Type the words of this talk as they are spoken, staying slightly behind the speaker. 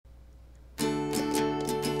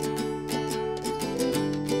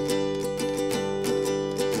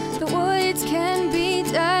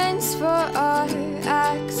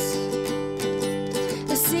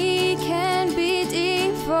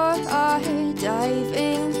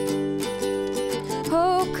diving.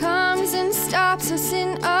 Hope comes and stops us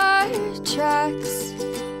in our tracks.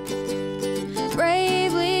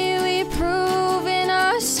 Bravely we prove in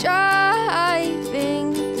our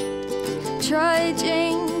striving,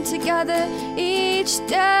 trudging together each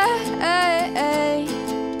day.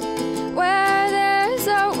 Where there's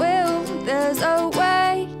a will, there's a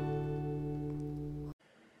way.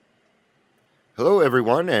 Hello,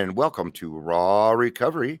 everyone, and welcome to Raw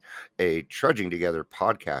Recovery, a Trudging Together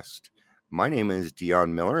podcast. My name is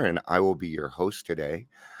Dion Miller, and I will be your host today.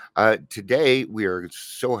 Today, we are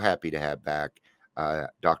so happy to have back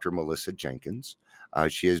Dr. Melissa Jenkins.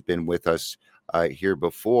 She has been with us here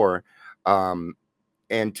before.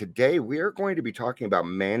 And today, we are going to be talking about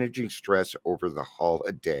managing stress over the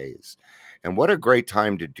holidays. And what a great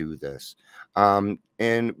time to do this. And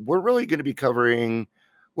we're really going to be covering...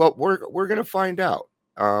 Well, we're going to find out.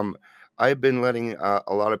 I've been letting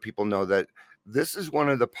a lot of people know that this is one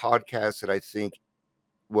of the podcasts that I think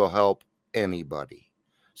will help anybody.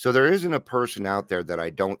 So there isn't a person out there that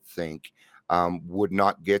I don't think would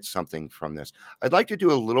not get something from this. I'd like to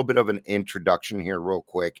do a little bit of an introduction here real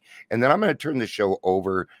quick, and then I'm going to turn the show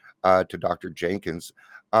over to Dr. Jenkins.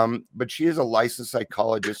 But she is a licensed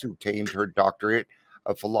psychologist who obtained her doctorate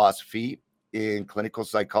of philosophy in clinical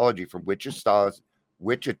psychology from Wichita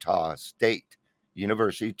State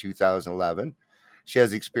University, 2011. She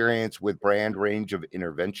has experience with broad range of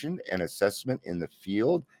intervention and assessment in the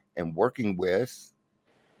field and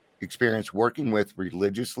experience working with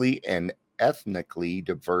religiously and ethnically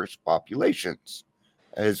diverse populations.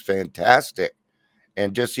 That is fantastic.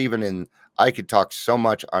 And just I could talk so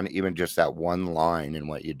much on even just that one line in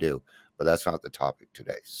what you do, but that's not the topic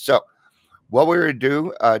today. So what we're going to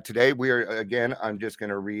do today, I'm just going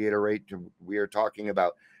to reiterate, we are talking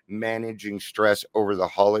about managing stress over the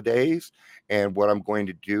holidays. And what I'm going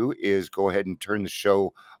to do is go ahead and turn the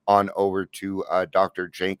show on over to Dr.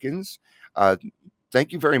 Jenkins.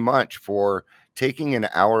 Thank you very much for taking an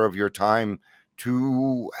hour of your time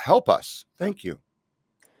to help us. Thank you.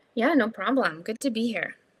 Yeah, no problem. Good to be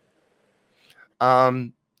here.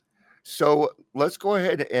 So let's go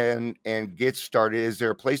ahead and get started. Is there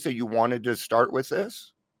a place that you wanted to start with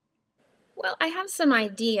this? Well, I have some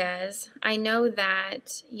ideas. I know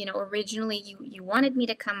that, originally you wanted me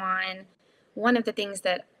to come on. One of the things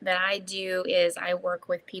that I do is I work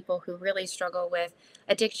with people who really struggle with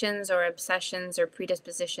addictions or obsessions or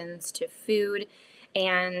predispositions to food.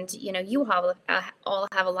 And, you all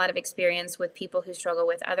have a lot of experience with people who struggle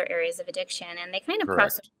with other areas of addiction, and they kind of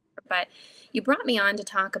cross. But you brought me on to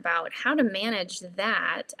talk about how to manage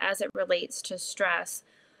that as it relates to stress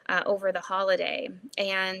over the holiday.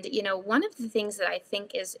 And, one of the things that I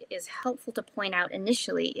think is helpful to point out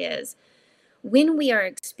initially is when we are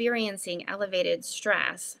experiencing elevated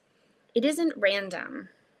stress, it isn't random.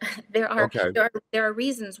 There are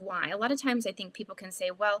reasons why. A lot of times I think people can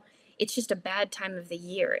say, well, it's just a bad time of the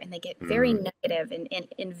year, and they get very negative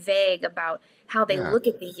and vague about how they look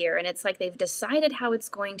at the year. And it's like they've decided how it's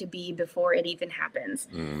going to be before it even happens.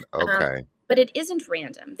 But it isn't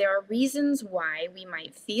random. There are reasons why we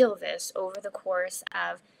might feel this over the course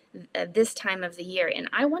of this time of the year. And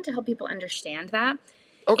I want to help people understand that.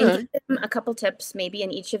 Okay. And give them a couple tips maybe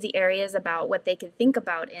in each of the areas about what they could think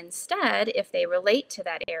about instead if they relate to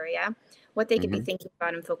that area, what they could be thinking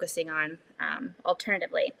about and focusing on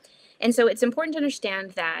alternatively. And so it's important to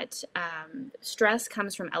understand that stress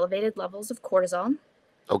comes from elevated levels of cortisol.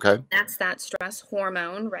 Okay. That's that stress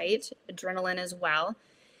hormone, right? Adrenaline as well.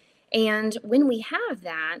 And when we have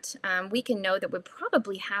that, we can know that we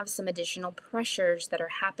probably have some additional pressures that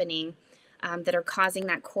are happening that are causing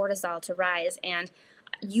that cortisol to rise. And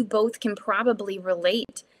you both can probably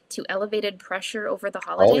relate to elevated pressure over the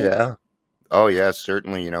holidays. Oh yeah,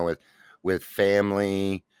 certainly. With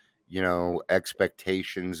family,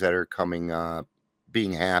 expectations that are coming up,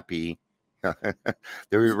 being happy,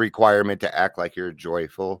 the requirement to act like you're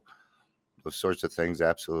joyful, those sorts of things.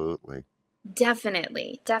 Absolutely.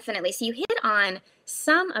 Definitely. So you hit on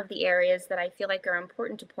some of the areas that I feel like are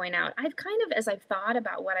important to point out. As I've thought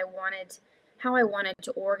about how I wanted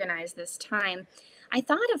to organize this time, I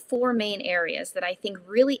thought of 4 main areas that I think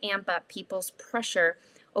really amp up people's pressure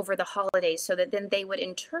over the holidays so that then they would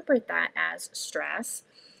interpret that as stress.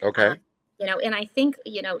 Okay. And I think,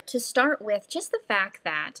 to start with just the fact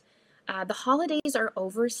that the holidays are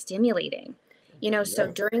overstimulating. So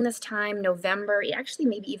during this time, November, actually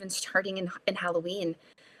maybe even starting in Halloween,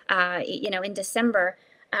 in December,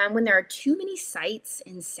 when there are too many sights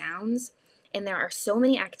and sounds, and there are so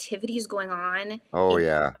many activities going on in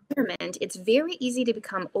the environment, it's very easy to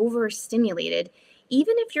become overstimulated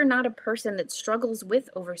even if you're not a person that struggles with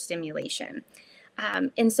overstimulation.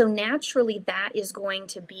 And so naturally, that is going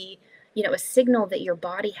to be, a signal that your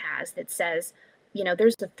body has that says,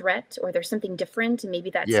 there's a threat or there's something different, and maybe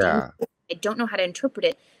that's dangerous. Yeah. I don't know how to interpret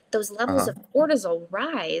it. Those levels Uh-huh. of cortisol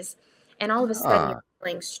rise, and all of a sudden Huh. you're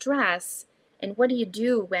feeling stress. And what do you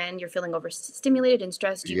do when you're feeling overstimulated and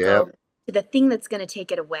stressed? You Yep. go to the thing that's going to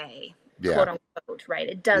take it away, quote Yeah. unquote, right?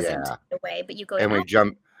 It doesn't Yeah. take it away, but you go, And "Ah,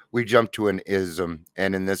 we jump to an ism,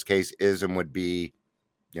 and in this case, ism would be,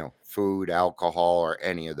 food, alcohol, or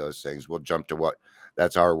any of those things. We'll jump to what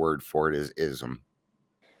that's our word for it is ism.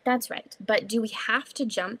 that's right." But do we have to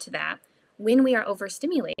jump to that when we are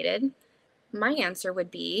overstimulated? My answer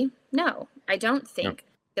would be no, I don't Yep. think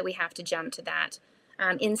that we have to jump to that.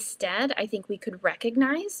 Instead, I think we could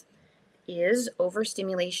recognize, is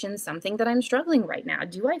overstimulation something that I'm struggling right now?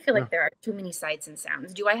 Do I feel Yeah. like there are too many sights and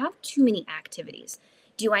sounds? Do I have too many activities?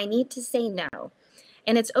 Do I need to say no?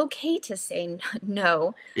 And it's okay to say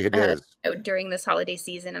no It uh, is. during this holiday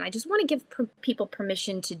season. And I just want to give people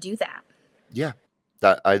permission to do that. Yeah.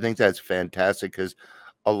 That I think that's fantastic because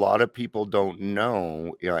a lot of people don't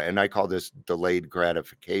know, and I call this delayed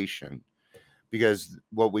gratification because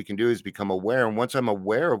what we can do is become aware. And once I'm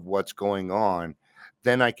aware of what's going on,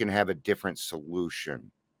 then I can have a different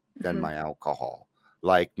solution than Mhm. my alcohol.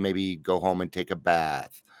 Like maybe go home and take a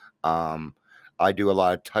bath. Um, I do a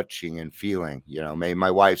lot of touching and feeling. Maybe my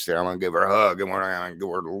wife's there. I'm gonna give her a hug, and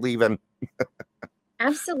we're leaving.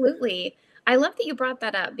 Absolutely. I love that you brought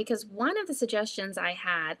that up because one of the suggestions I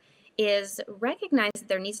had is recognize that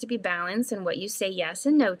there needs to be balance in what you say yes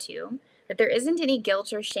and no to, that there isn't any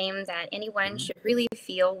guilt or shame that anyone Mhm. should really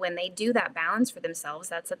feel when they do that balance for themselves.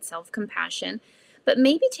 That's that self compassion. But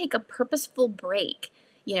maybe take a purposeful break,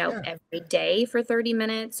 Yeah. every day for 30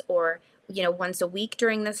 minutes or, once a week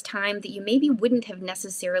during this time that you maybe wouldn't have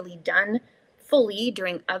necessarily done fully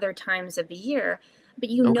during other times of the year, but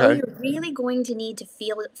Okay. you're really going to need to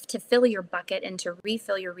fill your bucket and to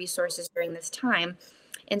refill your resources during this time.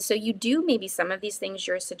 And so you do maybe some of these things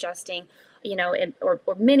you're suggesting, or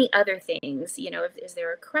many other things. Is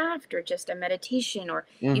there a craft or just a meditation, or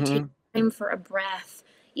you take Hmm. time for a breath,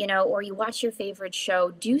 or you watch your favorite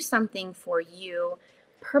show? Do something for you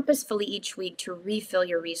purposefully each week to refill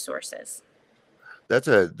your resources. That's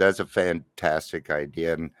a fantastic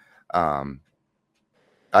idea, and um,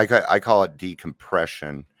 I call it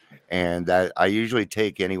decompression, and that I usually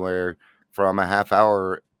take anywhere from a half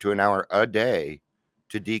hour to an hour a day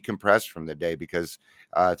to decompress from the day because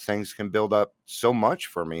things can build up so much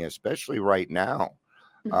for me, especially right now.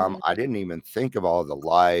 Mhm. I didn't even think of all the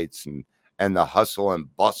lights and the hustle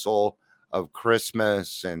and bustle of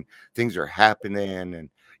Christmas and things are happening, and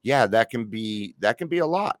yeah, that can be a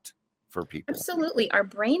lot for people. Absolutely. Our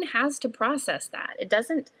brain has to process that. It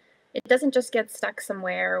doesn't just get stuck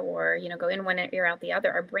somewhere or, go in one ear out the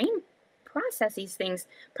other. Our brain processes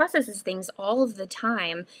things all of the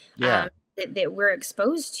time, Yeah. that we're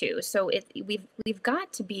exposed to. So we've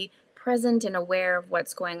got to be present and aware of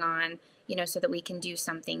what's going on, so that we can do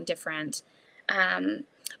something different. Um,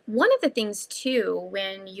 One of the things too,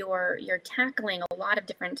 when you're tackling a lot of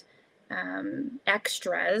different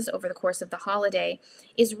extras over the course of the holiday,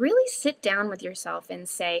 is really sit down with yourself and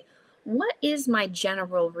say, what is my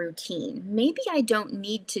general routine? Maybe I don't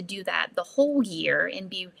need to do that the whole year and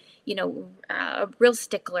be, a real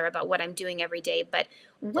stickler about what I'm doing every day. But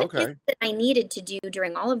what is Okay. it that I needed to do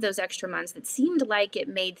during all of those extra months that seemed like it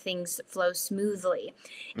made things flow smoothly?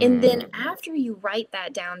 And then Mm. after you write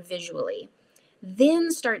that down visually, then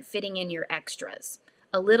start fitting in your extras.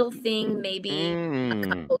 A little thing, maybe a Mm.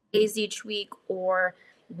 couple of days each week, or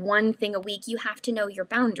one thing a week. You have to know your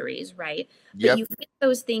boundaries, right? But Yep. you fit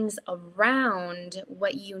those things around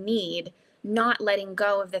what you need, not letting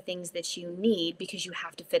go of the things that you need because you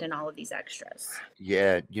have to fit in all of these extras.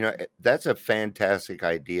 Yeah, that's a fantastic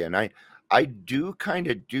idea, and I do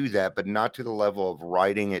kinda do that, but not to the level of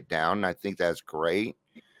writing it down, and I think that's great,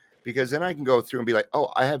 because then I can go through and be like,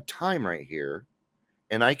 "Oh, I have time right here,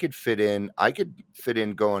 and I could fit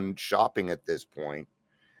in going shopping at this point."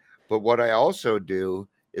 But what I also do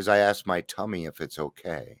is I ask my tummy if it's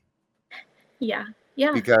okay, Yeah.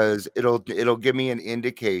 Yeah. because it'll give me an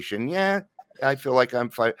indication, "Yeah, I feel like I'm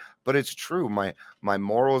fine," but it's true, my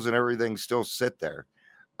morals and everything still sit there.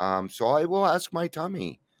 So I will ask my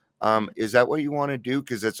tummy, "Is that what you wanna do?"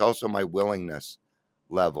 Because it's also my willingness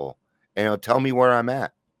level, and it'll tell me where I'm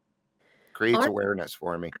at, creates Our awareness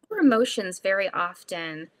for me. our emotions very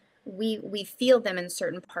often, we feel them in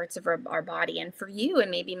certain parts of our body, and for you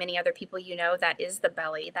and maybe many other people, that is the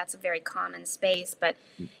belly. That's a very common space. But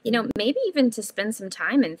Mm. maybe even to spend some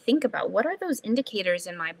time and think about, what are those indicators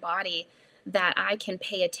in my body that I can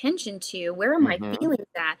pay attention to. Where are my Mm-hmm. feelings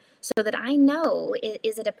at? So that I know,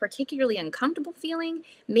 is it a particularly uncomfortable feeling?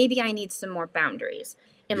 Maybe I need some more boundaries.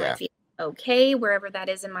 Am I Yeah, feeling okay wherever that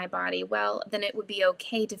is in my body? Well, then it would be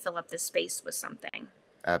okay to fill up the space with something.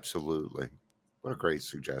 absolutely. What a great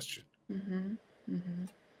suggestion. Hmm. Hmm.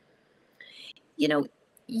 You know,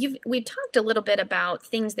 we've talked a little bit about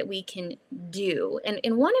things that we can do,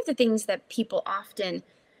 and one of the things that people often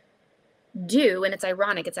do, and it's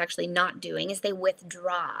ironic, it's actually not doing, is they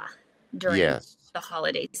withdraw during Yes. the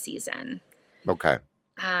holiday season. Okay.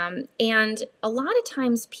 And a lot of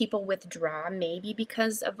times people withdraw maybe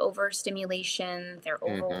because of overstimulation, they're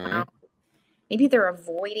Mm-hmm. overwhelmed, maybe they're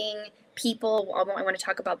avoiding people. I want to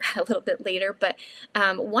talk about that a little bit later, but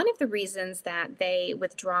one of the reasons that they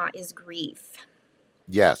withdraw is grief.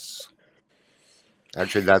 Yes.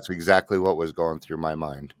 Actually, that's exactly what was going through my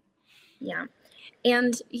mind. Yeah.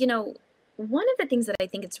 And, one of the things that I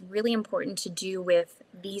think it's really important to do with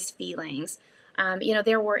these feelings,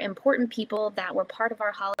 there were important people that were part of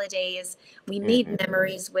our holidays. We made Mm-hmm.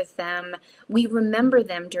 memories with them. We remember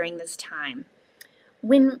them during this time.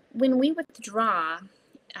 When we withdraw,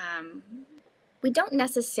 um, we don't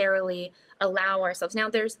necessarily allow ourselves. Now,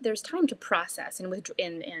 there's time to process and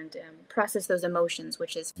process those emotions,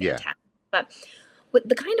 which is Yeah. fantastic. But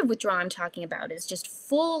the kind of withdrawal I'm talking about is just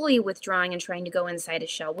fully withdrawing and trying to go inside a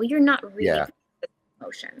shell. Well, you're not really Yeah. processing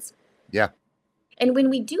emotions. Yeah. And when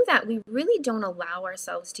we do that, we really don't allow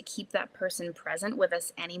ourselves to keep that person present with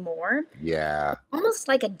us anymore. Yeah. Almost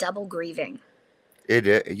like a double grieving.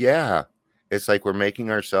 Yeah. It's like we're making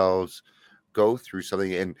ourselves go through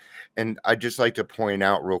something, and I just like to point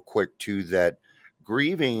out real quick too that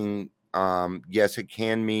grieving, yes, it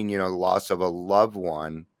can mean, the loss of a loved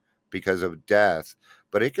one because of death,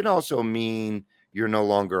 but it can also mean you're no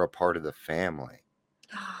longer a part of the family.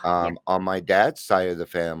 Yeah. On my dad's side of the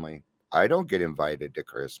family, I don't get invited to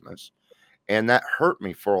Christmas, and that hurt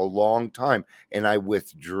me for a long time, and I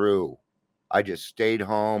withdrew. I just stayed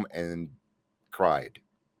home and cried,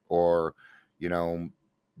 or you know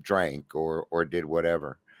drank, or did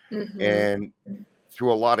whatever. Hmm. And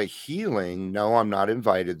through a lot of healing, no, I'm not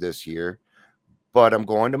invited this year, but I'm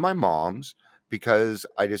going to my mom's because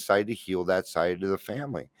I decided to heal that side of the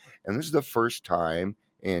family. And this is the first time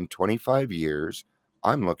in 25 years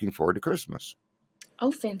I'm looking forward to Christmas.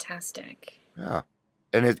 Oh, fantastic. Yeah.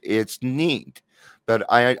 And it's neat. But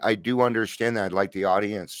I do understand that. I'd like the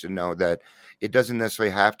audience to know that it doesn't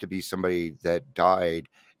necessarily have to be somebody that died.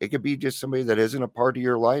 It could be just somebody that isn't a part of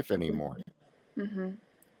your life anymore. Hmm.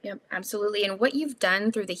 Yep, absolutely. And what you've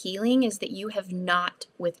done through the healing is that you have not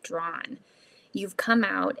withdrawn. You've come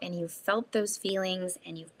out and you've felt those feelings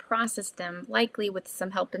and you've processed them, likely with some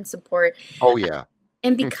help and support. Oh yeah.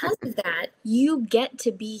 And because of that, you get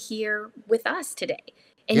to be here with us today.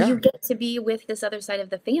 And you Yeah. get to be with this other side of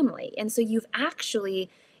the family. And so you've actually,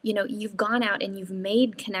 you've gone out and you've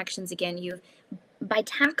made connections again. You've By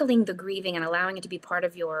tackling the grieving and allowing it to be part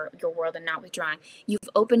of your world and not withdrawing, you've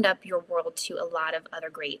opened up your world to a lot of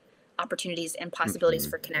other great opportunities and possibilities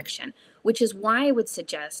Mhm. for connection, which is why I would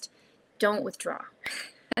suggest don't withdraw.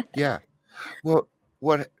 Yeah. Well,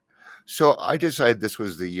 what so I decided this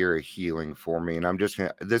was the year of healing for me, and I'm just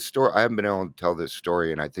gonna this story. I haven't been able to tell this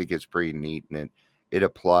story, and I think it's pretty neat, and it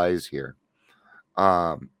applies here.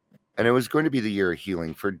 Um, and it was going to be the year of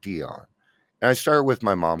healing for Dion. And I started with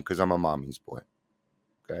my mom because I'm a mommy's boy.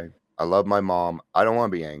 Okay. I love my mom. I don't want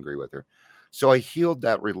to be angry with her. So I healed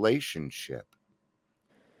that relationship.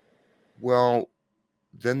 Well,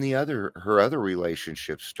 then her other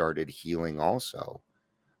relationships started healing also.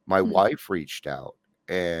 My Mm, wife reached out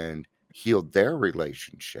and healed their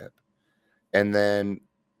relationship. And then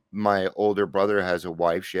my older brother has a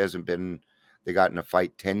wife. They got in a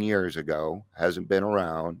fight 10 years ago, hasn't been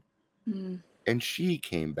around. mm. And she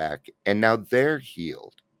came back and now they're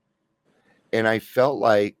healed. And I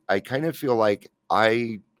kind of feel like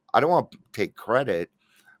I don't want to take credit,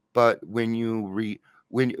 but when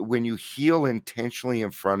you heal intentionally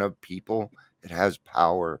in front of people, it has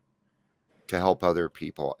power to help other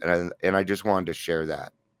people. And I just wanted to share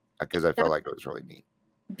that because I felt That's like it was really neat.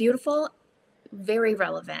 beautiful, very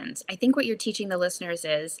relevant. I think what you're teaching the listeners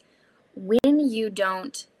is when you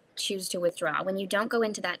don't choose to withdraw, when you don't go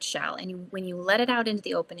into that shell and when you let it out into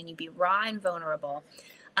the open and you be raw and vulnerable,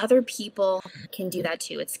 other people can do that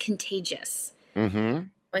too. It's contagious. Mhm.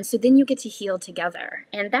 And so then you get to heal together.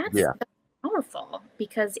 And Yeah. that's powerful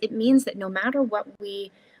because it means that no matter what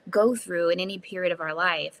we go through in any period of our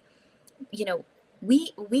life, you know,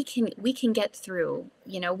 we can get through,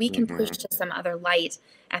 we can push Mhm. to some other light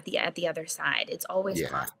at the other side. It's always Yeah.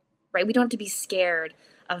 possible, right? We don't have to be scared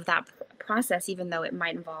of that process, even though it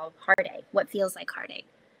might involve heartache, what feels like heartache.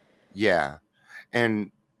 Yeah.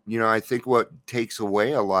 And, I think what takes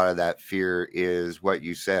away a lot of that fear is what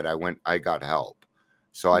you said. I got help.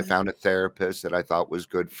 So I Mhm. found a therapist that I thought was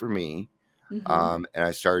good for me. Mhm. And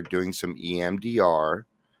I started doing some EMDR.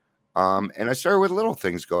 And I started with little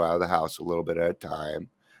things, go out of the house a little bit at a time,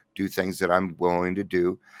 do things that I'm willing to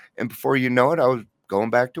do. And before you know it, I was going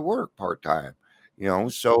back to work part time.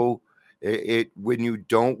 So when you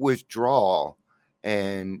don't withdraw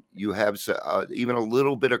and you have even a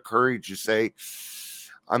little bit of courage to say,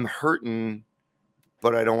 I'm hurting,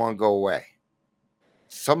 but I don't want to go away.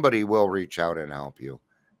 Somebody will reach out and help you.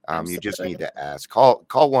 You just need Absolutely. to ask.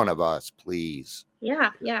 Call one of us, please.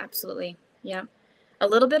 Yeah, yeah, absolutely. Yeah. A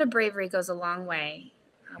little bit of bravery goes a long way.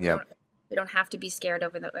 We Yep. don't have to be scared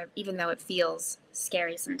even though it feels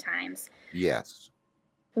scary sometimes. Yes.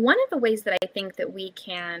 One of the ways that I think that we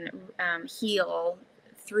can heal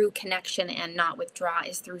through connection and not withdraw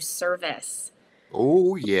is through service.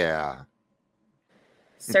 Oh yeah.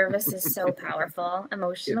 Service is so powerful It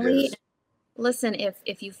emotionally. is. Listen,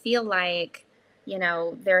 if you feel like,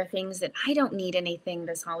 there are things that I don't need anything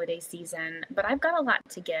this holiday season, but I've got a lot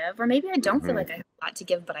to give, or maybe I don't feel Mhm. like I have a lot to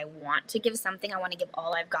give, but I want to give something. I want to give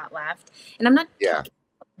all I've got left. And I'm not Yeah, talking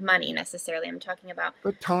money necessarily. I'm talking about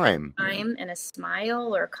but time, time and a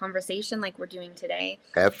smile or a conversation like we're doing today.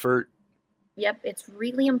 effort. Yep, it's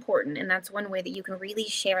really important. And that's one way that you can really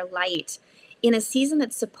share light in a season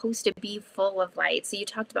that's supposed to be full of light. So you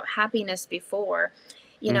talked about happiness before.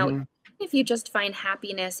 You know, Mhm. if you just find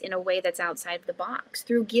happiness in a way that's outside the box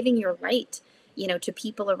through giving your light, to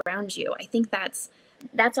people around you, I think that's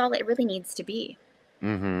all it really needs to be.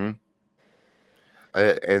 Mhm.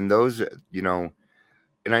 And those,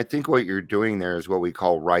 and I think what you're doing there is what we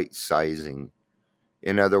call right sizing.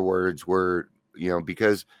 In other words,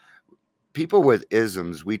 because people with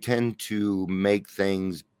isms, we tend to make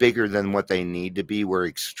things bigger than what they need to be. We're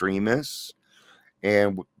extremists,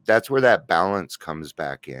 and that's where that balance comes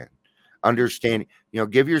back in. Understand,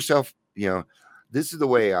 give yourself, this is the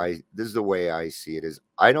way I see it is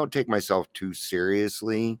I don't take myself too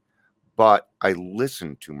seriously, but I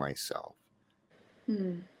listen to myself.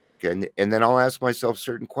 Hmm. And then I'll ask myself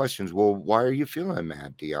certain questions. Well, why are you feeling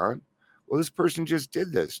mad, Dion? Well, this person just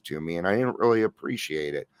did this to me and I didn't really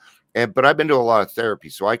appreciate it. But I've been to a lot of therapy,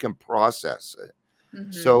 so I can process it.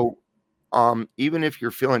 Hmm. So even if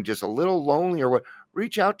you're feeling just a little lonely or what,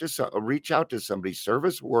 reach out to somebody.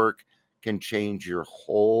 Service work can change your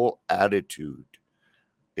whole attitude.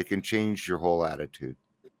 It can change your whole attitude.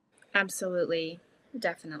 Absolutely.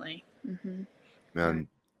 Definitely. Yeah. And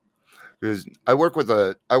because I work with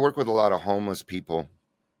a lot of homeless people,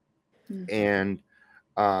 Mm-hmm. and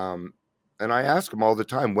um and I ask them all the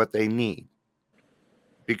time what they need,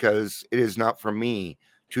 because it is not for me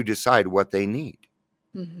to decide what they need.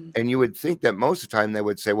 Hmm. And you would think that most of the time they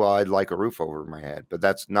would say, well, I'd like a roof over my head, but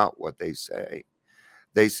that's not what they say.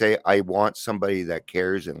 They say, I want somebody that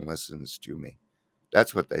cares and listens to me.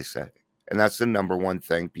 That's what they say. And that's the number one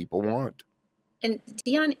thing people want. And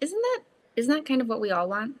Dion, isn't that kind of what we all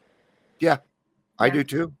want? Yeah, I Yeah. do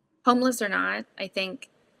too. Homeless or not, I think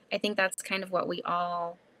that's kind of what we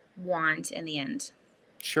all want in the end.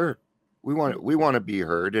 Sure. We want to be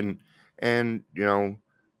heard, and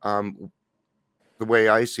um the way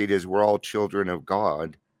I see it is we're all children of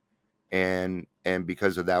God, and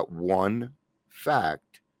because of that one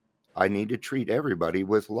fact, I need to treat everybody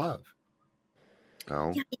with love.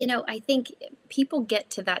 Oh, Yeah, I think people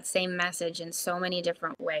get to that same message in so many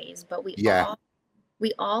different ways, but we yeah, all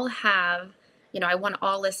we all have, I want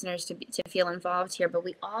all listeners to feel involved here, but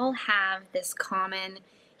we all have this common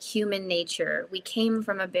human nature. We came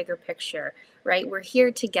from a bigger picture, right? We're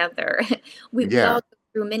here together. We yeah, all go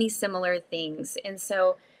through many similar things. And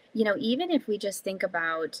so, even if we just think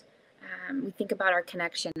about our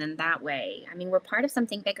connection in that way, I mean, we're part of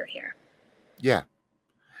something bigger here. yeah.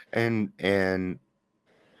 And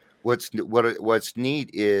what's neat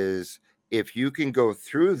is if you can go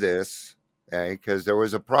through this, because there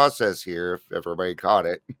was a process here. If everybody caught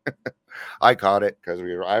it, I caught it because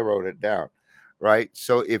I wrote it down, right?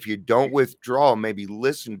 So if you don't withdraw, maybe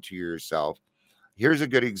listen to yourself. Here's a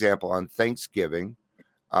good example. On Thanksgiving,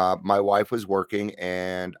 my wife was working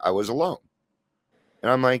and I was alone,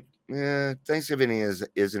 and I'm like, Thanksgiving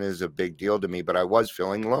isn't as a big deal to me, but I was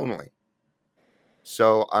feeling lonely.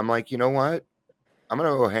 So I'm like, you know what? I'm gonna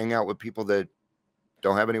go hang out with people that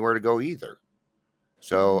don't have anywhere to go either. Mhm.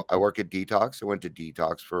 So I work at Detox. I went to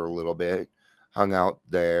Detox for a little bit, hung out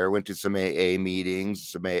there, went to some AA meetings,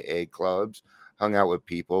 some AA clubs, hung out with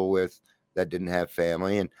people that didn't have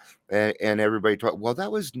family, and everybody talked. Well,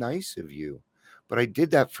 that was nice of you, but I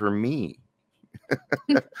did that for me.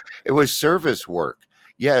 It was service work.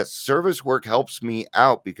 Yes, service work helps me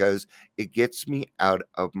out because it gets me out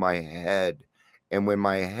of my head. And when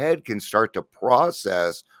my head can start to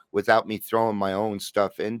process without me throwing my own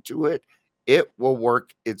stuff into it, it will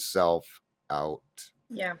work itself out.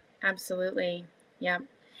 Yeah, absolutely. Yeah.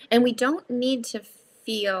 And we don't need to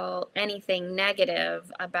feel anything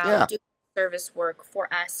negative about Yeah. doing service work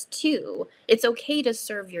for us too. It's okay to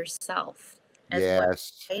serve yourself as well,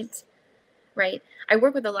 Yes. right? Right. I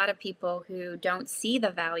work with a lot of people who don't see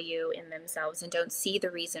the value in themselves and don't see the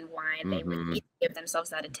reason why they really Hmm. need to give themselves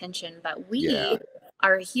that attention. But we Yeah.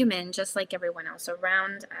 are human just like everyone else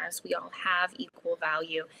around us. We all have equal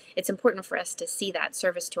value. It's important for us to see that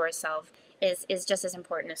service to ourselves is just as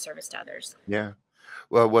important as service to others. Yeah.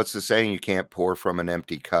 Well, what's the saying? You can't pour from an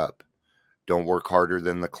empty cup. Don't work harder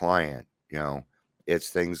than the client. It's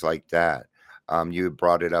things like that. You had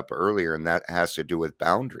brought it up earlier, and that has to do with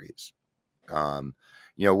boundaries. Um,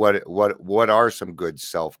 what are some good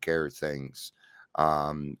self-care things?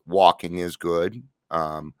 Walking is good.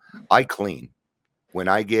 I clean. When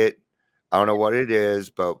I don't know what it is,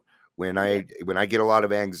 but when I get a lot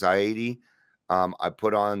of anxiety, I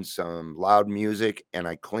put on some loud music and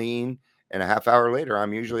I clean, and a half hour later,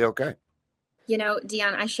 I'm usually okay. You know,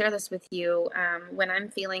 Dion, I share this with you. When I'm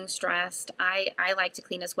feeling stressed, I like to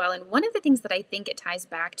clean as well. And one of the things that I think it ties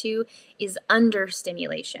back to is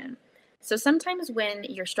understimulation. So sometimes when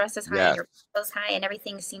your stress is high and Yes. your flow is high and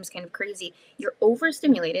everything seems kind of crazy, you're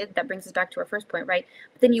overstimulated. That brings us back to our first point, right?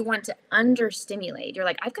 But then you want to understimulate. You're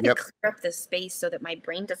like, I've got to Yep. clear up this space so that my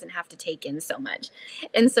brain doesn't have to take in so much.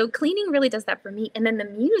 And so cleaning really does that for me. And then the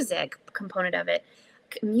music component of it,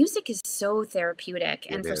 music is so therapeutic.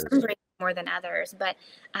 It And for some is. brains, more than others. But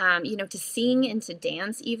to sing and to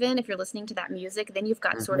dance, even if you're listening to that music, then you've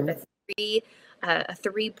got sort of Mhm. a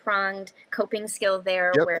three-pronged coping skill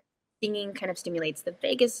there, Yep. where singing kind of stimulates the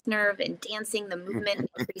vagus nerve, and dancing, the movement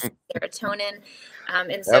increases serotonin.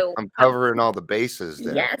 And Yep, so, I'm covering all the bases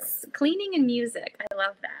there. yes, cleaning and music. I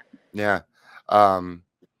love that. Yeah. Um,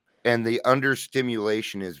 and the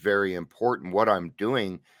understimulation is very important. What I'm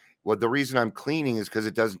doing well, the reason I'm cleaning is because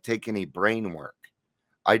it doesn't take any brain work.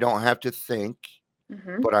 I don't have to think,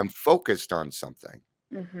 Hmm. but I'm focused on something.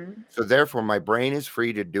 Hmm. So therefore, my brain is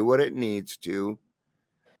free to do what it needs to.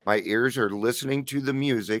 My ears are listening to the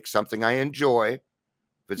music, something I enjoy.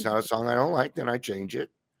 If it's not a song I don't like, then I change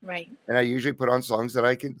it. Right. And I usually put on songs that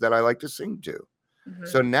I like to sing to. Hmm.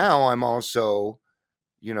 So now I'm also,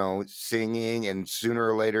 singing, and sooner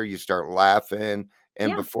or later you start laughing, and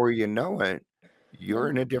Yeah. before you know it, Yeah. you're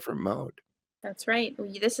in a different mode. That's right.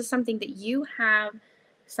 This is something that you have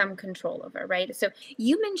some control over, right? So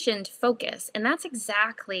you mentioned focus, and that's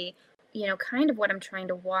exactly, kind of what I'm trying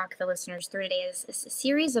to walk the listeners through today is a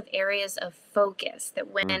series of areas of focus that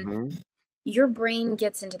when Mhm. your brain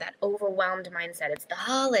gets into that overwhelmed mindset, it's the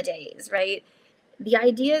holidays, right? The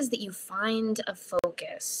idea is that you find a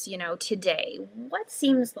focus, today. What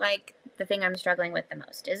seems like the thing I'm struggling with the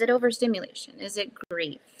most? Is it overstimulation? Is it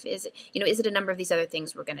grief? Is it a number of these other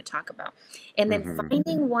things we're going to talk about? And then Mhm.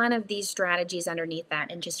 finding one of these strategies underneath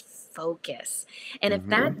that and just focus. And if Mhm.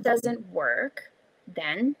 that doesn't work,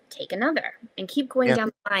 then take another and keep going Yeah.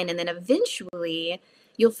 down the line. And then eventually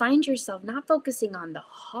you'll find yourself not focusing on the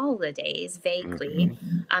holidays vaguely,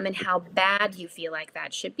 Mhm. and how bad you feel like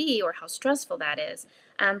that should be or how stressful that is.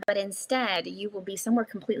 But instead, you will be somewhere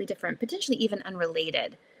completely different, potentially even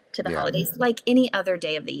unrelated to the Yeah. holidays, like any other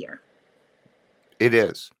day of the year. It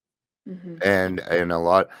is. Hmm. And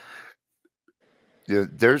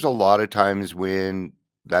there's a lot of times when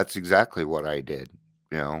that's exactly what I did,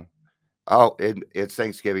 you know? "Oh, it's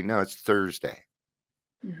Thanksgiving. No, it's Thursday."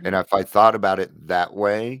 And Hmm. if I thought about it that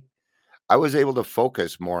way, I was able to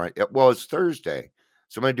focus more on it. Well, it's Thursday,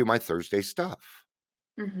 so I'm gonna do my Thursday stuff,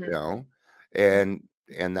 you Hmm. know? And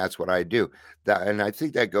and that's what I do. And I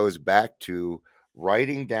think that goes back to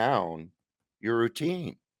writing down your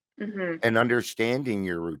routine Hmm. and understanding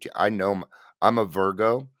your routine. I'm a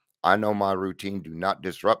Virgo. I know my routine. Do not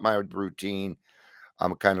disrupt my routine.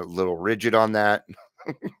 I'm kind of a little rigid on that.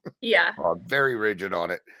 Yeah. Very rigid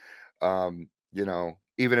on it.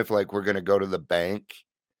 Even if like we're gonna go to the bank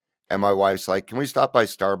and my wife's like, "Can we stop by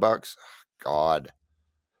Starbucks?" God.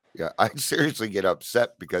 Yeah, I seriously get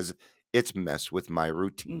upset because it's messed with my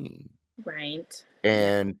routine. Right.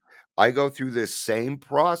 Yeah. And I go through this same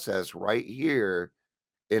process right here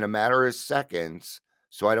in a matter of seconds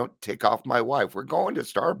so I don't tick off my wife. We're going to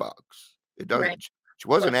Starbucks. It Right. doesn't she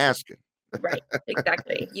wasn't Well, asking. right.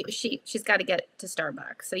 Exactly. She's got to get to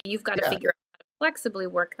Starbucks, so you've got to Yeah, figure out how to flexibly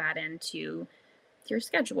work that into your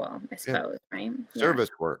schedule, I yeah. suppose. Right. Yeah. Service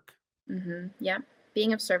work. Yeah.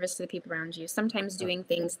 Being of service to the people around you. Sometimes doing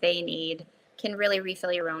things they need can really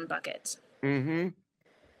refill your own bucket. Mm-hmm.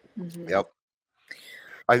 hmm Yep.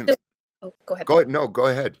 I So, oh, go ahead. go ahead. No, go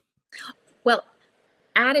ahead. Well,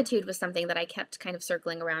 attitude was something that I kept kind of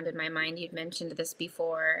circling around in my mind. You'd mentioned this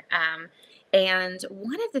before. And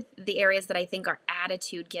one of the areas that I think our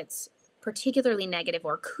attitude gets particularly negative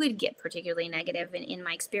or could get particularly negative in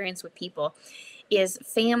my experience with people is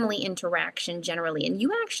family interaction generally. And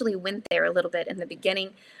you actually went there a little bit in the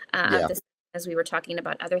beginning of Yeah. this as we were talking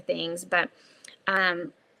about other things. But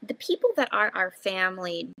um, the people that are our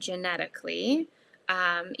family genetically,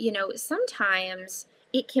 sometimes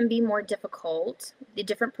it can be more difficult. The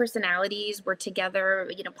different personalities were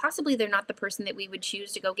together, possibly they're not the person that we would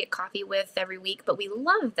choose to go get coffee with every week, but we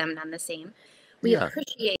love them none the same. We Yeah.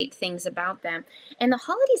 appreciate things about them. And the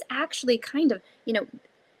holidays actually kind of,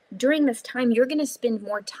 during this time, you're going to spend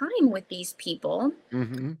more time with these people,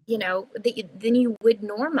 Mm-hmm. than you would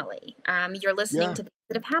normally. You're listening Yeah. to things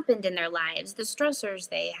that have happened in their lives, the stressors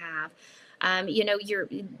they have. You're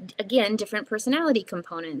again different personality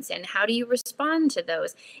components, and how do you respond to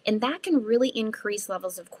those? And that can really increase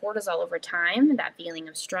levels of cortisol over time, that feeling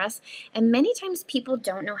of stress. And many times people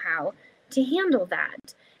don't know how to handle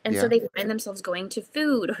that. And so Yeah. they find themselves going to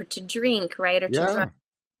food or to drink, right? Or to drugs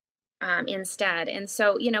Yeah. instead. And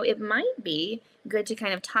so, it might be good to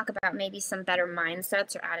kind of talk about maybe some better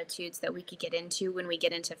mindsets or attitudes that we could get into when we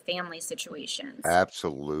get into family situations.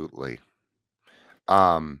 Absolutely.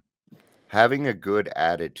 Um, Having a good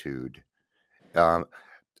attitude. Um,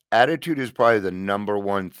 Attitude is probably the number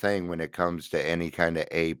one thing when it comes to any kind of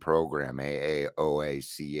A program, AA, OA,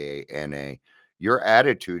 CA, NA. Your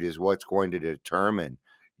attitude is what's going to determine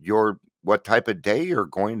what type of day you're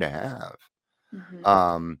going to have. hmm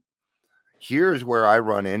Um, Here's where I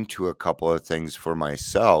run into a couple of things for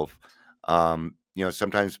myself.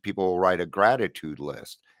 Sometimes people will write a gratitude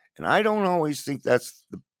list, and I don't always think that's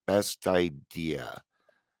the best idea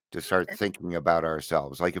to start thinking about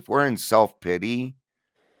ourselves. Like if we're in self-pity,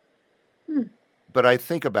 Hmm. but I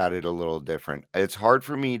think about it a little different. It's hard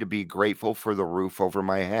for me to be grateful for the roof over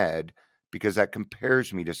my head because that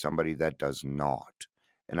compares me to somebody that does not.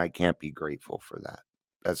 And I can't be grateful for that.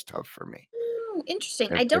 That's tough for me Oh, interesting.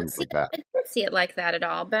 and I don't things see like that. I don't see it like that at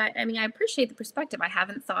all. But I mean, I appreciate the perspective. I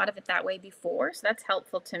haven't thought of it that way before, so that's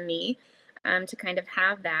helpful to me, to kind of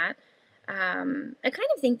have that. I kind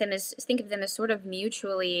of think of them as sort of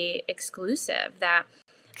mutually exclusive. That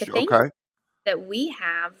the thing Okay. that we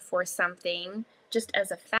have for something just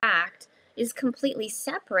as a fact is completely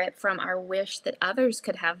separate from our wish that others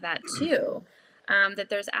could have that too. That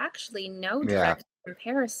there's actually no Yeah. direct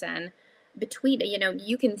comparison between,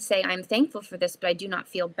 you can say, I'm thankful for this, but I do not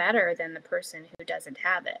feel better than the person who doesn't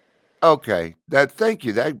have it. Okay. Thank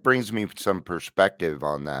you. That brings me some perspective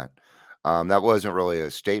on that. That wasn't really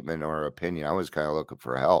a statement or opinion. I was kind of looking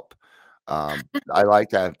for help. I like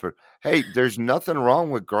that. Hey, there's nothing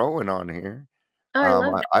wrong with growing on here. Oh, I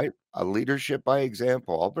love I a leadership by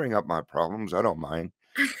example. I'll bring up my problems. I don't mind.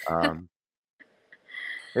 that. Um,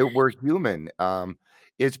 we're human.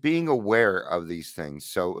 It's being aware of these things.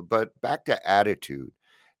 So, but back to attitude,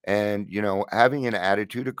 and having an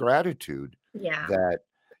attitude of gratitude Yeah. that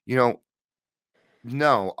you know,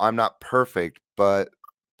 no, I'm not perfect, but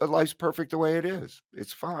life's perfect the way it is.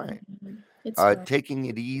 It's fine. It's fun. Taking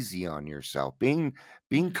it easy on yourself, being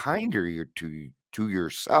Mhm. kinder to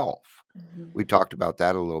yourself. Mhm. We talked about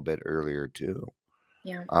that a little bit earlier too.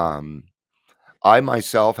 Yeah. Um, I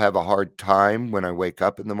myself have a hard time when I wake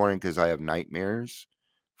up in the morning because I have nightmares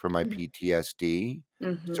from my PTSD. So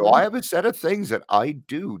Mm-hmm. I have a set of things that I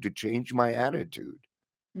do to change my attitude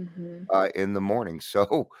Mm-hmm. in the morning.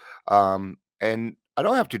 So, and I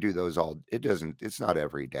don't have to do those it's not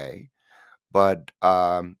every day, but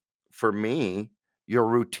for me, your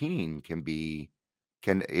routine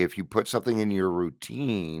if you put something in your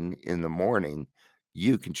routine in the morning,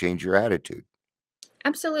 you can change your attitude.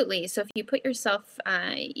 Absolutely. So if you put yourself,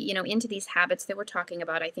 into these habits that we're talking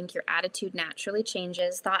about, I think your attitude naturally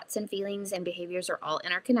changes. Thoughts and feelings and behaviors are all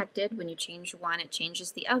interconnected. When you change one, it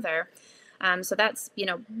changes the other. So that's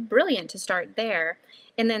brilliant to start there.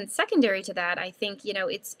 And then secondary to that, I think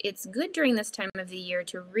it's good during this time of the year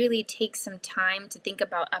to really take some time to think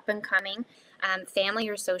about up and coming family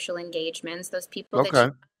or social engagements. Those people that you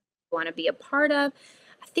Okay. want to be a part of.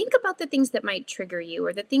 Think about the things that might trigger you,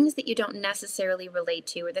 or the things that you don't necessarily relate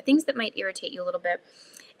to, or the things that might irritate you a little bit,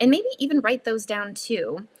 and maybe even write those down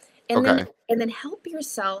too. And then Okay. help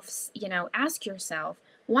yourself, ask yourself,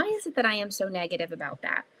 why is it that I am so negative about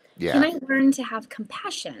that? Can Yeah. I learn to have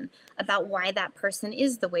compassion about why that person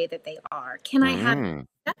is the way that they are? Can I have Mm.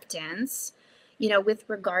 acceptance, with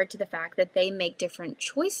regard to the fact that they make different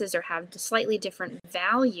choices or have slightly different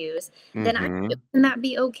values, then Mm-hmm. can that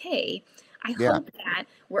be okay? I Yeah. hope that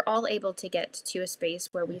we're all able to get to a space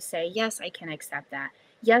where we say, yes, I can accept that.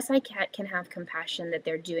 Yes, I can have compassion that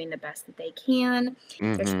they're doing the best that they can.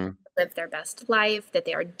 They're trying Mm-hmm. to live their best life, that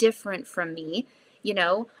they are different from me.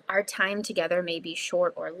 Our time together may be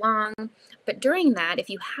short or long, but during that, if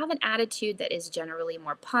you have an attitude that is generally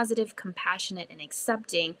more positive, compassionate, and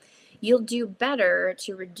accepting, you'll do better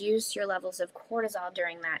to reduce your levels of cortisol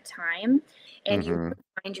during that time. And you Mm-hmm.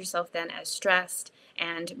 won't find yourself then as stressed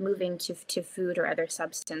and moving to food or other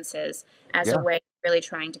substances as a Yeah. way of really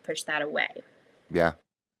trying to push that away. Yeah.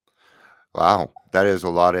 Wow. That is a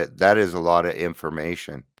lot of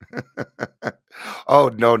information. Oh,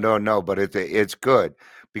 no, no, no, but it's good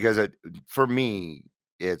because for me,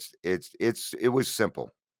 it was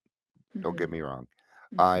simple. Don't Hmm. get me wrong.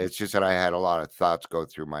 Hmm. It's just that I had a lot of thoughts go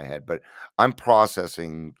through my head, but I'm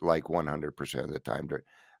processing like 100% of the time. I've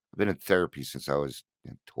been in therapy since I was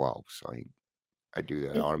 12, so I do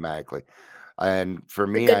that It's automatically. And for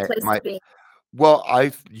a me, good I place to my be. well,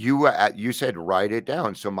 you said write it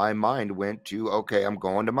down, so my mind went to, okay, I'm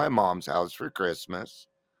going to my mom's house for Christmas,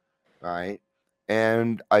 right?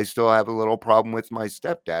 And I still have a little problem with my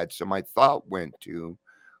stepdad, so my thought went to,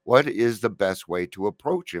 what is the best way to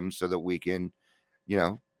approach him so that we can, you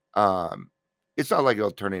know, um, it's not like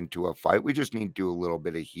it'll turn into a fight. We just need to do a little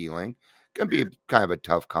bit of healing. Can be kind of a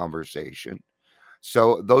tough conversation.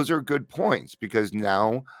 So those are good points because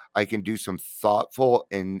now I can do some thoughtful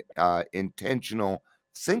and intentional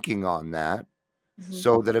thinking on that Mhm.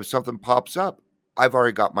 so that if something pops up, I've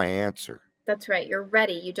already got my answer. That's right. You're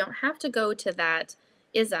ready. You don't have to go to that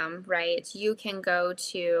ism, right? You can go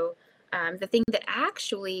to the thing that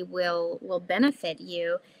actually will benefit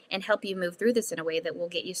you and help you move through this in a way that will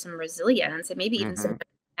get you some resilience and maybe even some Hmm.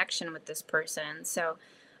 connection with this person. So,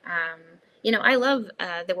 um, I love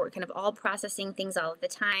that we're kind of all processing things all of the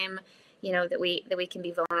time. That we can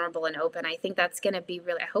be vulnerable and open. I think that's going to be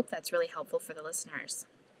really. I hope that's really helpful for the listeners.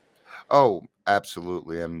 Oh,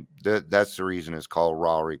 absolutely. And that's the reason it's called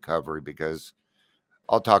Raw Recovery because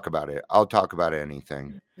I'll talk about it. I'll talk about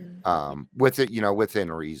anything Mhm. with it,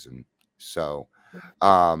 within reason. So,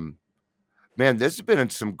 um, man, this has been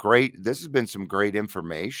some great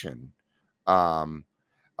information. Um,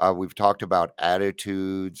 we've talked about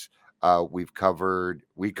attitudes. We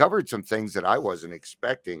covered some things that I wasn't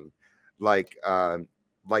expecting, like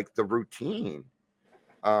like the routine.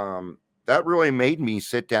 That really made me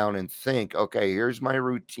sit down and think, okay, here's my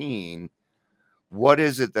routine. What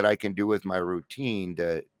is it that I can do with my routine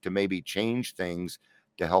to maybe change things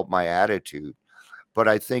to help my attitude? But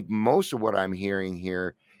I think most of what I'm hearing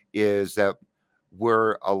here is that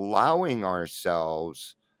we're allowing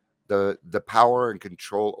ourselves the power and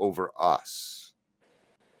control over us.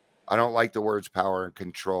 I don't like the words power and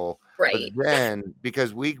control, but Right. then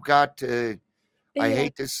because we've got to, I Yeah.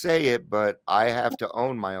 hate to say it, but I have to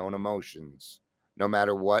own my own emotions. No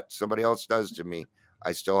matter what somebody else does to me,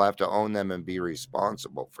 I still have to own them and be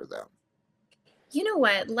responsible for them. You know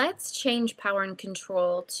what? Let's change power and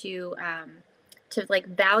control to like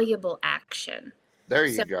valuable action. There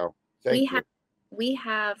So you go. we Thank have you. we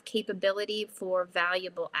have capability for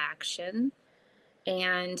valuable action,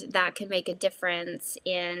 and that can make a difference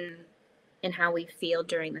in how we feel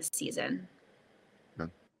during the season.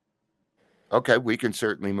 Okay, we can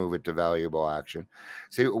certainly move it to valuable action.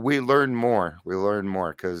 See, we learn more. We learn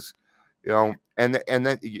more because, and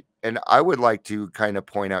I would like to kind of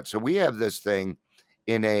point out. So we have this thing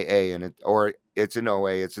in AA, or it's in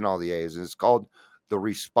OA, it's in all the A's, and it's called the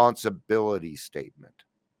responsibility statement.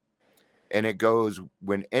 And it goes,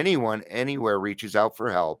 when anyone anywhere reaches out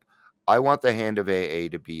for help, I want the hand of AA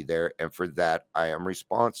to be there, and for that I am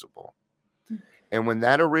responsible. And when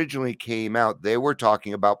that originally came out, they were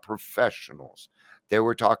talking about professionals. They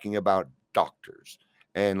were talking about doctors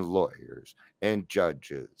and lawyers and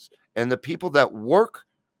judges and the people that work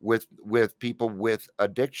with people with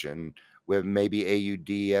addiction, with maybe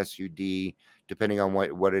AUD, SUD, depending on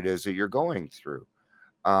what it is that you're going through.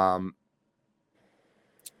 Um,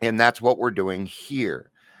 and that's what we're doing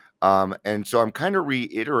here. And so I'm kind of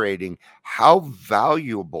reiterating how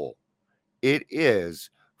valuable it is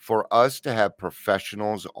for us to have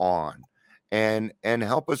professionals on and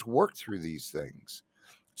help us work through these things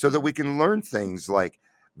so that we can learn things like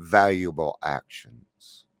valuable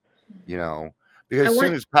actions, you know, because I as soon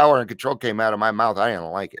want as power and control came out of my mouth, I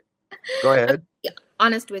didn't like it. Go I'm ahead. yeah,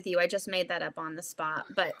 honest with you. I just made that up on the spot,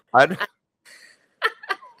 but I, uh,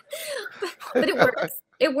 but it works.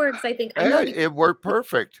 It works, I think. I know It worked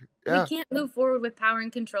perfect. we Yeah, can't move forward with power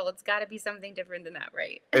and control. It's got to be something different than that,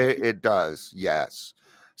 right? it does. Yes.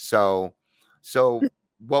 So, so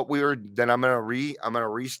what we were then I'm gonna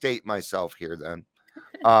restate myself here then.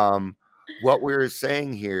 Um, what we were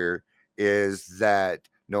saying here is that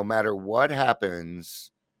no matter what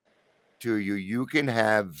happens to you, you can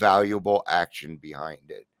have valuable action behind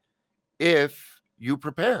it if you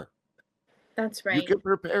prepare. That's You right. can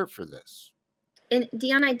prepare for this. And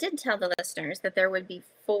Dion, I did tell the listeners that there would be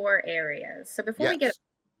 4 areas. So before we get, Yes.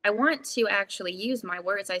 I want to actually use my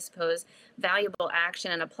words, I suppose, valuable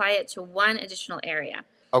action, and apply it to one additional area.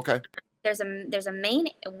 Okay. There's a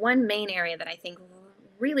main area that I think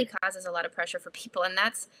really causes a lot of pressure for people, and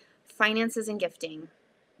that's finances and gifting.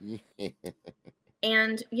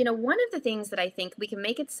 And one of the things that I think we can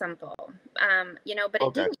make it simple, but it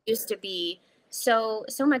Okay. didn't used to be so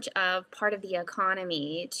much of part of the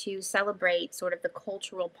economy to celebrate sort of the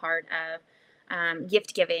cultural part of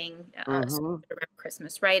gift giving Mhm. around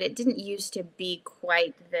Christmas, right? It didn't used to be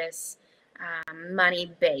quite this money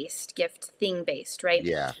based, gift thing based, right?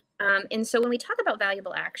 Yeah. And so when we talk about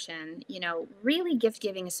valuable action, really gift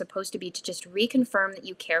giving is supposed to be to just reconfirm that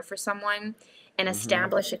you care for someone and Mhm.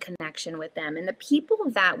 establish a connection with them. And the people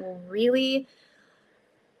that will really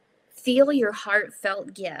feel your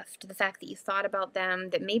heartfelt gift, the fact that you thought about them,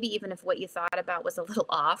 that maybe even if what you thought about was a little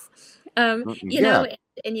off, um, you Yeah. know,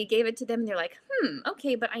 and you gave it to them and they're like,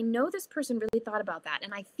 okay, but I know this person really thought about that.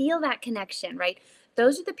 And I feel that connection, right?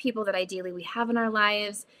 Those are the people that ideally we have in our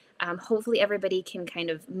lives. Hopefully, everybody can kind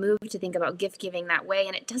of move to think about gift giving that way.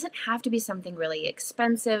 And it doesn't have to be something really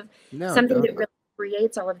expensive, No, it something that doesn't. really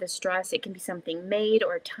creates all of the stress. It can be something made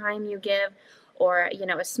or time you give or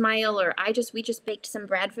a smile, or we just baked some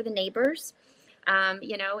bread for the neighbors, and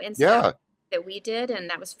so Yeah. that we did, and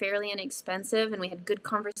that was fairly inexpensive, and we had good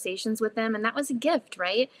conversations with them, and that was a gift,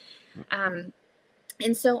 right? um,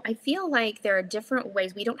 and so I feel like there are different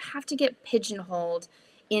ways. We don't have to get pigeonholed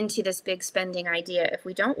into this big spending idea. If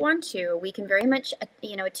we don't want to, we can very much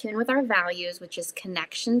attune with our values, which is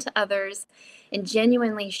connection to others and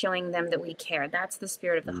genuinely showing them that we care. That's the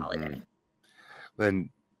spirit of the holiday. Mhm. And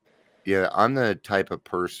yeah, I'm the type of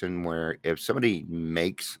person where if somebody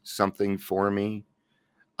makes something for me,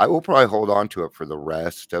 I will probably hold on to it for the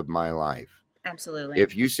rest of my life. Absolutely.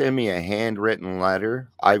 If you send me a handwritten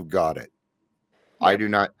letter, I've got it. I Yep. do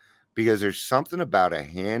not, because there's something about a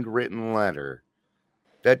handwritten letter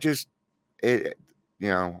that just it you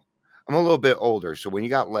know, I'm a little bit older, so when you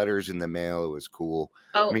got letters in the mail, it was cool.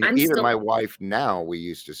 I Oh, mean, I'm even still. my wife now, we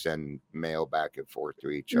used to send mail back and forth to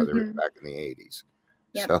each other Mhm. back in the 80s.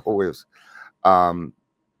 Yep. So it was, um,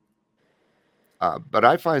 but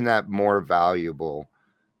I find that more valuable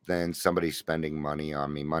than somebody spending money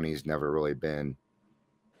on me. Money's never really been.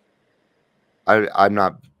 I'm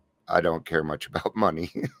not. I don't care much about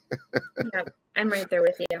money. Yep. I'm right there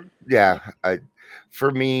with you. Yeah, Yep.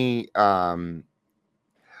 for me,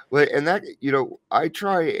 well, and that I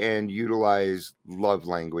try and utilize love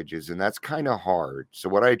languages, and that's kind of hard. So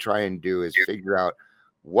what I try and do is figure out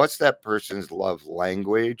what's that person's love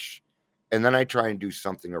language, and then I try and do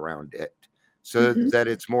something around it so Mhm. that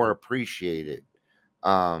it's more appreciated.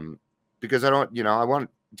 Um, because I don't, I want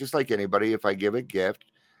just like anybody, if I give a gift,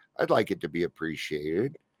 I'd like it to be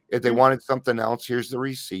appreciated. If they Yep. wanted something else, here's the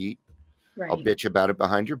receipt. I'll Right. bitch about it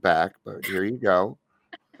behind your back, but here you go.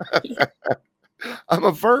 Yeah. I'm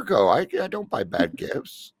a Virgo. I don't buy bad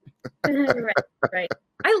gifts. Right. Right.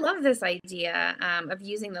 I love this idea of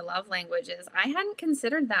using the love languages. I hadn't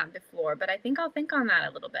considered that before, but I think I'll think on that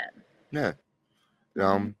a little bit. Yeah. Hmm.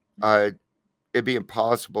 Um, uh, it'd be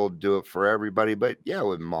impossible to do it for everybody, but yeah,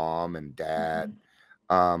 with mom and dad.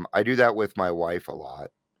 Hmm. I do that with my wife a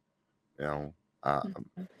lot. You know, uh,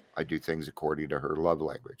 Hmm. I do things according to her love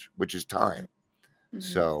language, which is time. Hmm.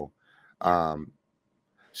 So, Yeah. um,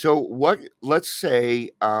 so what? Let's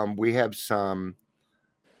say we have some.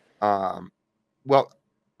 Um, well,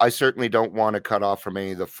 I certainly don't want to cut off from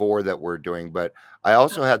any of the four that we're doing, but I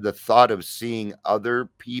also had the thought of seeing other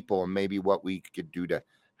people and maybe what we could do to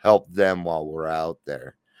help them while we're out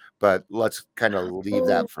there. But let's kind of leave Oh,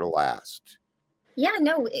 that for last. yeah.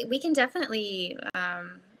 No, we can definitely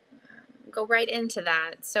go right into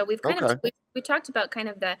that. So we've kind of Okay. we talked about kind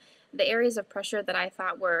of the areas of pressure that I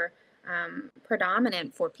thought were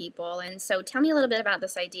predominant for people. And so tell me a little bit about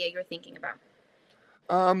this idea you're thinking about.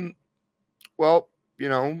 Um, well,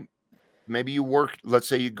 maybe you work, let's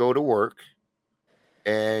say you go to work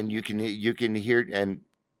and you can hear, and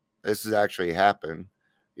this has actually happened.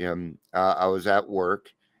 I was at work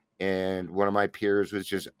and one of my peers was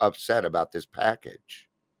just upset about this package.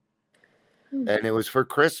 Mm. and it was for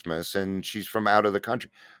Christmas, and she's from out of the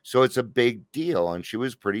country. So it's a big deal, and she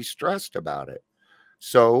was pretty stressed about it.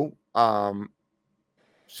 So,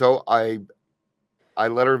 so I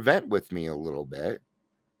let her vent with me a little bit,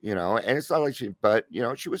 and it's not like but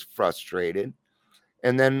she was frustrated.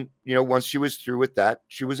 And then, once she was through with that,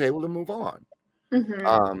 she was able to move on.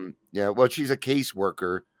 Hmm. Yeah, well, she's a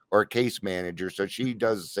caseworker or a case manager, so she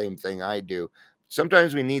does the same thing I do.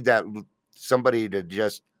 Sometimes we need that somebody to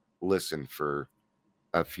just listen for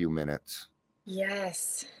a few minutes.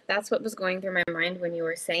 Yes, that's what was going through my mind when you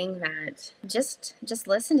were saying that. Just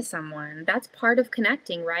listen to someone. That's part of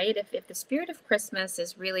connecting, right? If the spirit of Christmas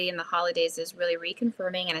is really in the holidays is really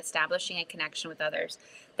reconfirming and establishing a connection with others,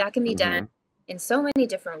 that can be done Hmm. in so many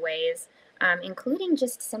different ways, including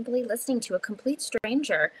just simply listening to a complete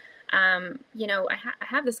stranger. I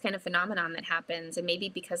have this kind of phenomenon that happens, and maybe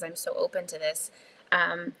because I'm so open to this,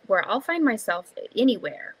 where I'll find myself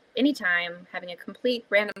anywhere, anytime, having a complete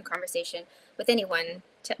random conversation with anyone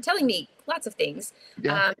telling me lots of things,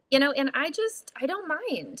 Yeah. and I don't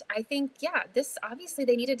mind. I think, yeah, this obviously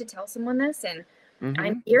they needed to tell someone this, and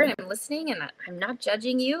I'm Hmm. here and I'm listening, and I'm not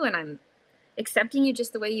judging you, and I'm accepting you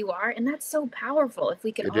just the way you are, and that's so powerful.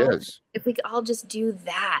 It is. If we could all just do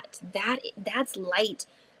that's light,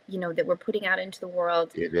 that we're putting out into the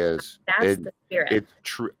world. It is. That's the spirit. It's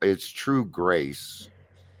true. It's true grace,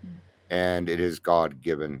 and it is God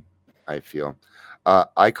given. I feel.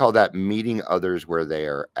 I call that meeting others where they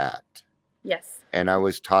are at. Yes. And I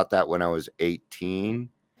was taught that when I was 18,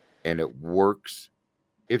 and it works.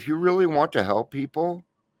 If you really want to help people,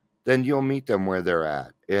 then you'll meet them where they're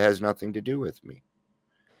at. It has nothing to do with me,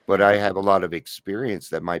 but Yeah. I have a lot of experience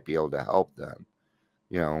that might be able to help them.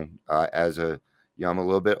 As I'm a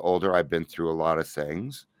little bit older. I've been through a lot of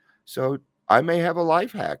things, so I may have a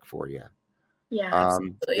life hack for you. Yeah,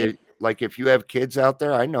 absolutely. Like if you have kids out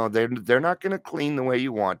there, I know they're not going to clean the way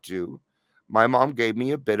you want to. My mom gave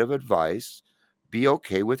me a bit of advice: be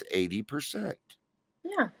okay with 80%.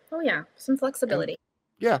 Yeah. Oh, yeah. Some And flexibility.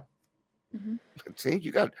 yeah, Hmm. see,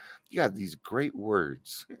 you got these great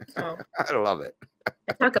words. Oh, I love it.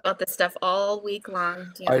 I talk about this stuff all week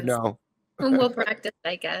long, I Dion. So know. we'll practice,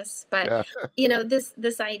 I guess. But Yeah.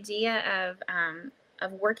 this idea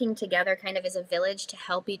of working together, kind of as a village, to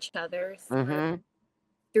help each other Hmm.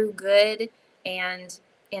 through good and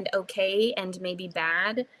okay and maybe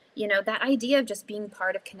bad. That idea of just being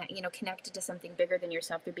part of connected to something bigger than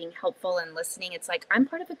yourself through being helpful and listening. It's like I'm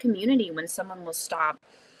part of a community when someone will stop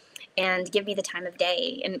and give me the time of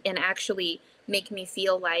day and actually make me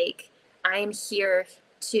feel like I'm here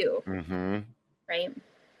too, Hmm. right?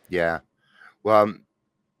 Yeah. Well,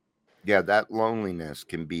 yeah, that loneliness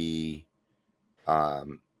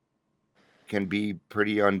um, can be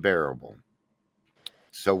pretty unbearable.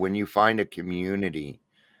 So when you find a community,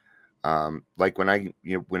 like when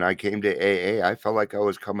I came to AA, I felt like I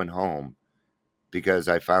was coming home because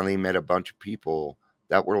I finally met a bunch of people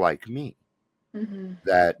that were like me. Hmm.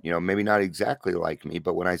 That maybe not exactly like me,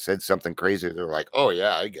 but when I said something crazy, they're like, "Oh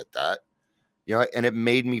yeah, I get that." And it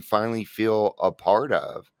made me finally feel a part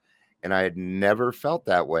of. And I had never felt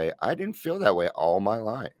that way. I didn't feel that way all my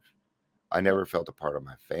life. I Yeah. never felt a part of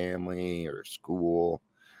my family or school.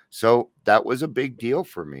 So that was a big deal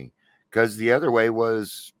for me because the other way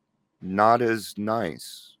was not as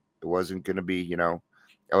nice. It wasn't going to be,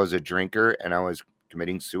 I was a drinker and I was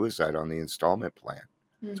committing suicide on the installment plan.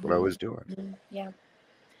 That's what I Hmm. was doing. Yeah.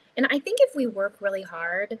 And I think if we work really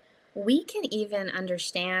hard, we can even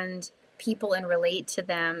understand people and relate to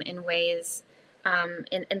them in ways, and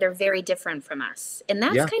they're very different from us. And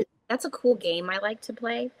Yeah. that's a cool game I like to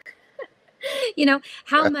play. you know,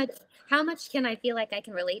 how much how much can I feel like I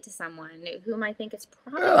can relate to someone whom I think is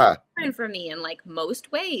probably Yeah. different from me in like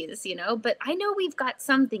most ways, but I know we've got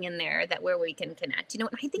something in there that where we can connect, and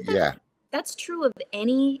I think Yeah. that's true of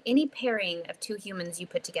any pairing of two humans you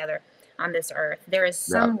put together on this earth. There is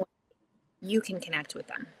Yeah. some way you can connect with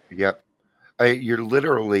them. Yep. You're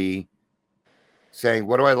literally saying,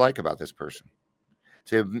 what do I like about this person?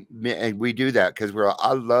 So, and we do that because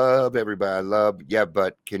I love everybody. Yeah,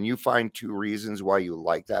 but can you find two reasons why you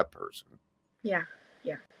like that person? Yeah.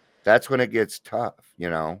 Yeah. That's when it gets tough.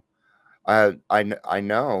 I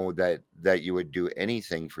know that you would do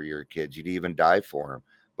anything for your kids. You'd even die for them.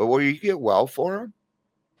 But will you get well for them?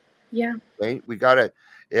 Yeah. Right? We gotta.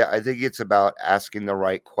 Yeah, I think it's about asking the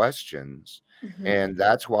right questions, Hmm. and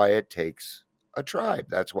that's why it takes a tribe.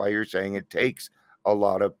 That's why you're saying it takes a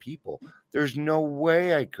lot of people. There's no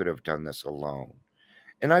way I could have done this alone,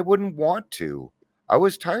 and I wouldn't want to. I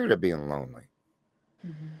was tired of being lonely.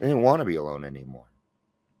 Hmm. I didn't want to be alone anymore.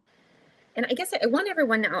 And I guess I want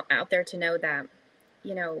everyone out there to know that,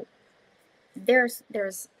 you know, there's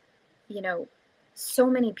you know so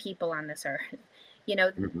many people on this earth. You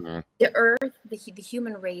know, Mhm. the earth, the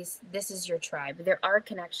human race, this is your tribe. There are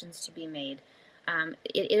connections to be made.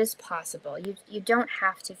 It is possible. You don't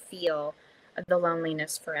have to feel the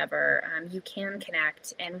loneliness forever. You can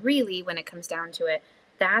connect, and really, when it comes down to it,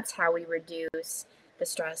 that's how we reduce the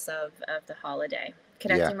stress of the holiday. Yeah,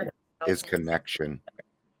 Connecting with is ourselves and connection.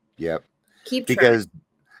 Yep. keep trying.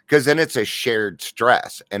 Because then it's a shared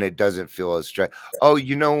stress and it doesn't feel as stress. Oh,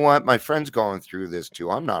 you know what? My friend's going through this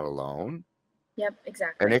too. I'm not alone. Yep, And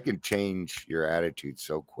exactly. it can change your attitude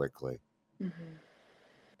so quickly. Hmm.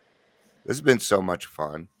 This has been so much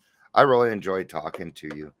fun. I really enjoyed talking to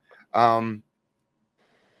you. Um,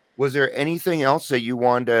 was there anything else that you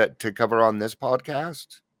wanted to cover on this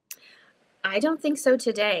podcast? I don't think so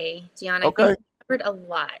today, Dion. I think Okay. we covered a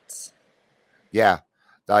lot. Yeah.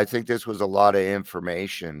 I think this was a lot of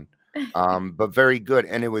information. But very good.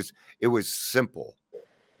 And it was simple.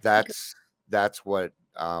 That's what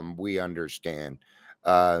we understand.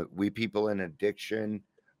 We people in addiction,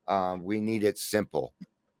 we need it simple,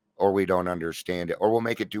 or we don't understand it, or we'll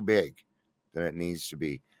make it too big than it needs to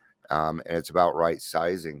be. And it's about right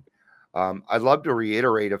sizing. I'd love to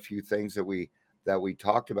reiterate a few things that we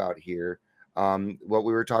talked about here. What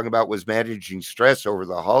we were talking about was managing stress over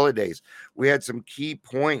the holidays. We had some key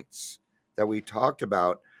points that we talked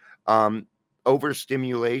about. Um,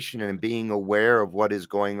 Overstimulation and being aware of what is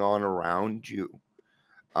going on around you,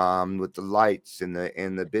 with the lights and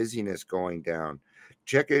the busyness going down.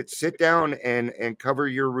 Check it, sit down and cover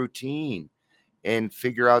your routine and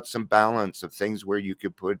figure out some balance of things where you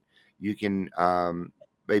can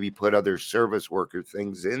maybe put other service worker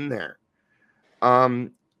things in there.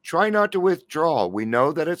 Um, Try not to withdraw. We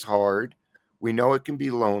know that it's hard. We know it can be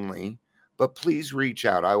lonely, but please reach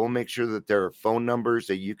out. I will make sure that there are phone numbers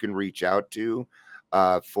that you can reach out to,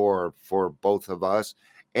 for both of us,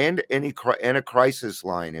 and and a crisis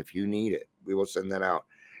line if you need it. We will send that out.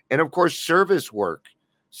 And of course, service work.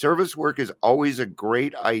 Service work is always a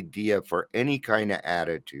great idea for any kind of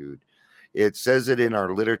attitude. It says it in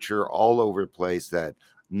our literature all over the place that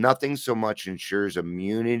nothing so much ensures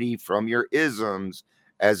immunity from your isms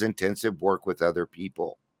as intensive work with other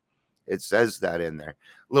people. It says that in there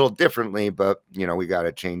a little differently, but we got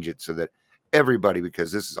to change it so that everybody,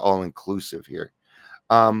 because this is all inclusive here.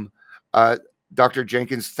 Um, uh, Dr.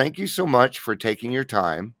 Jenkins, thank you so much for taking your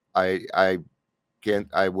time. I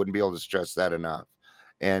wouldn't be able to stress that enough.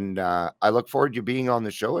 And I look forward to being on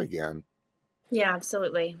the show again. Yeah,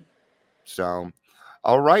 absolutely. So,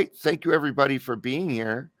 all right. Thank you, everybody, for being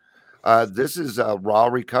here. This is Raw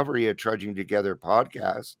Recovery, a Trudging Together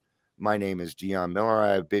podcast. My name is Dion Miller.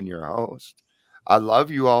 I have been your host. I love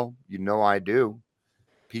you all. You know I do.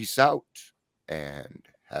 Peace out and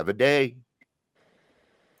have a day.